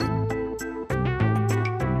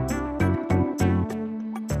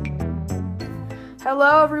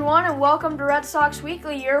Hello, everyone, and welcome to Red Sox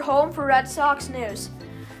Weekly, your home for Red Sox news.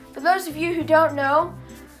 For those of you who don't know,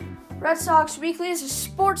 Red Sox Weekly is a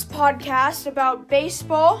sports podcast about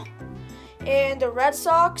baseball and the Red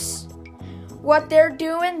Sox, what they're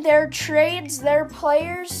doing, their trades, their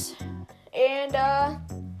players, and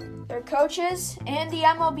their coaches, and the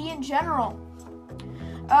MLB in general.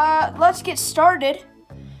 Let's get started.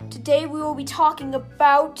 Today we will be talking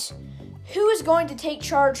about who is going to take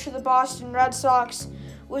charge for the Boston Red Sox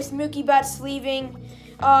with Mookie Betts leaving.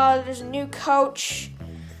 There's a new coach,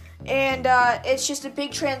 and it's just a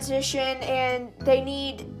big transition, and they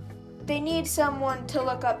need someone to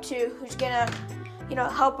look up to who's gonna,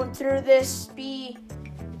 help them through this, be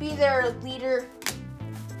their leader,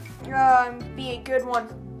 be a good one.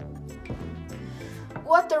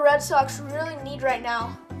 What the Red Sox really need right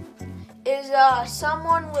now is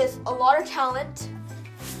someone with a lot of talent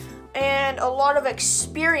and a lot of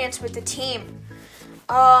experience with the team.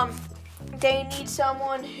 They need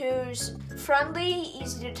someone who's friendly,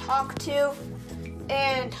 easy to talk to,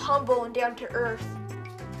 and humble and down to earth.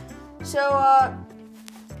 So,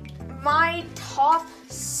 my top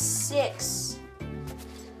 6.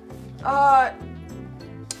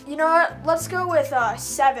 You know what? Let's go with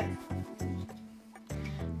 7.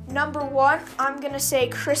 Number 1, I'm going to say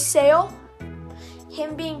Chris Sale.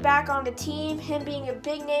 Him being back on the team, him being a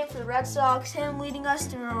big name for the Red Sox, him leading us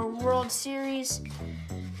to a World Series.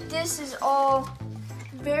 This is all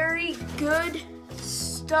very good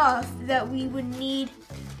stuff that we would need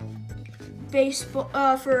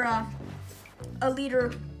baseball for a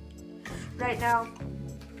leader right now.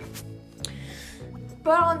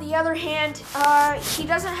 But on the other hand, he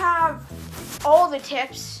doesn't have all the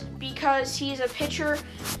tips because he's a pitcher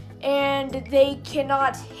and they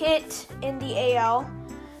cannot hit in the AL,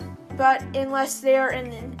 but unless they're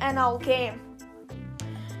in an NL game.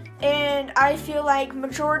 And I feel like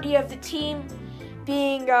majority of the team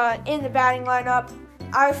being in the batting lineup,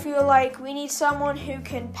 I feel like we need someone who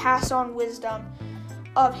can pass on wisdom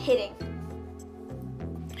of hitting.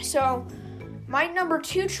 So my number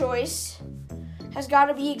 2 choice has got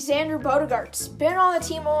to be Xander Bogaerts. Been on the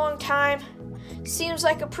team a long time, seems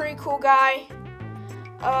like a pretty cool guy.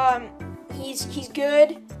 He's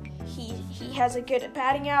good. He has a good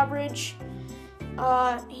batting average.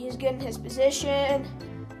 He's good in his position.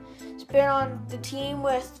 He's been on the team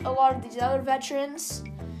with a lot of these other veterans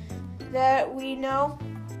that we know.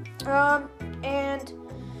 And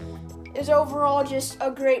is overall just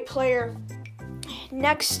a great player.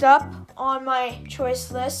 Next up on my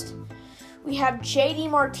choice list, we have JD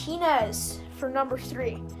Martinez for number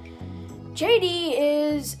 3. JD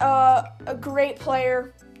is a great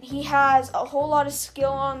player. He has a whole lot of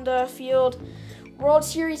skill on the field. World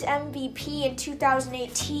Series MVP in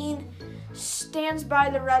 2018. Stands by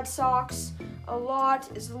the Red Sox a lot.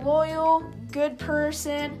 Is loyal, good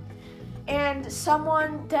person, and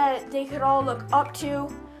someone that they could all look up to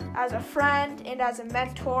as a friend and as a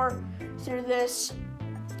mentor through this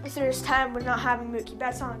time with not having Mookie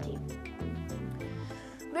Betts on the team.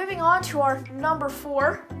 Moving on to our number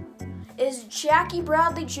 4 is Jackie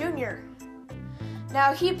Bradley Jr.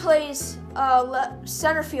 Now, he plays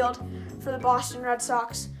center field for the Boston Red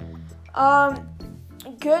Sox.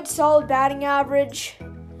 Good, solid batting average.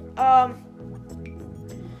 Yet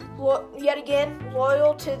again,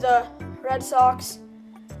 loyal to the Red Sox.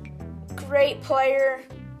 Great player,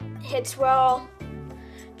 hits well.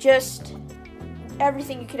 Just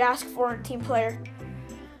everything you could ask for in a team player.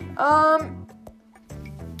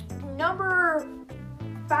 Number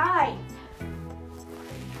 5.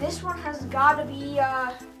 This one has got to be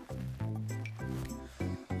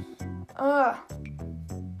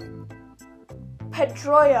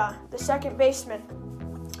Pedroia, the second baseman.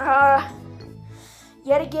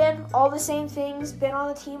 Yet again, all the same things. Been on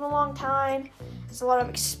the team a long time. Has a lot of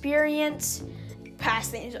experience. Pass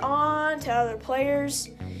things on to other players.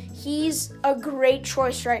 He's a great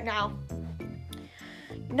choice right now.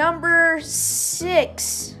 Number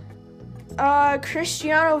 6,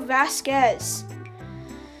 Cristiano Vasquez.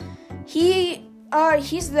 He's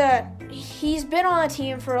been on the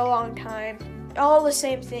team for a long time. All the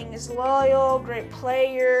same thing. Is loyal, great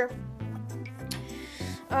player.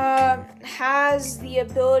 Has the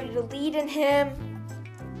ability to lead in him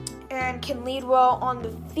and can lead well on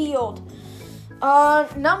the field.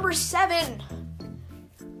 Number 7,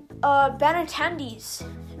 Benintendi.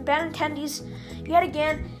 Benintendi, yet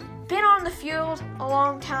again, been on the field a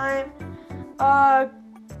long time.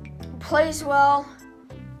 Plays well.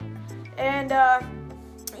 And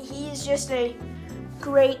he's just a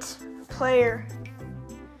great player.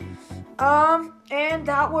 And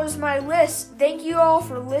that was my list. Thank you all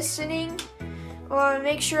for listening.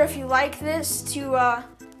 Make sure if you like this to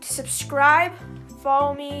subscribe,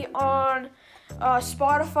 follow me on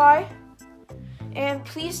Spotify, and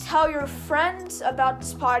please tell your friends about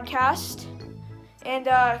this podcast and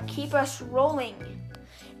keep us rolling.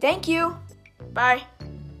 Thank you. Bye.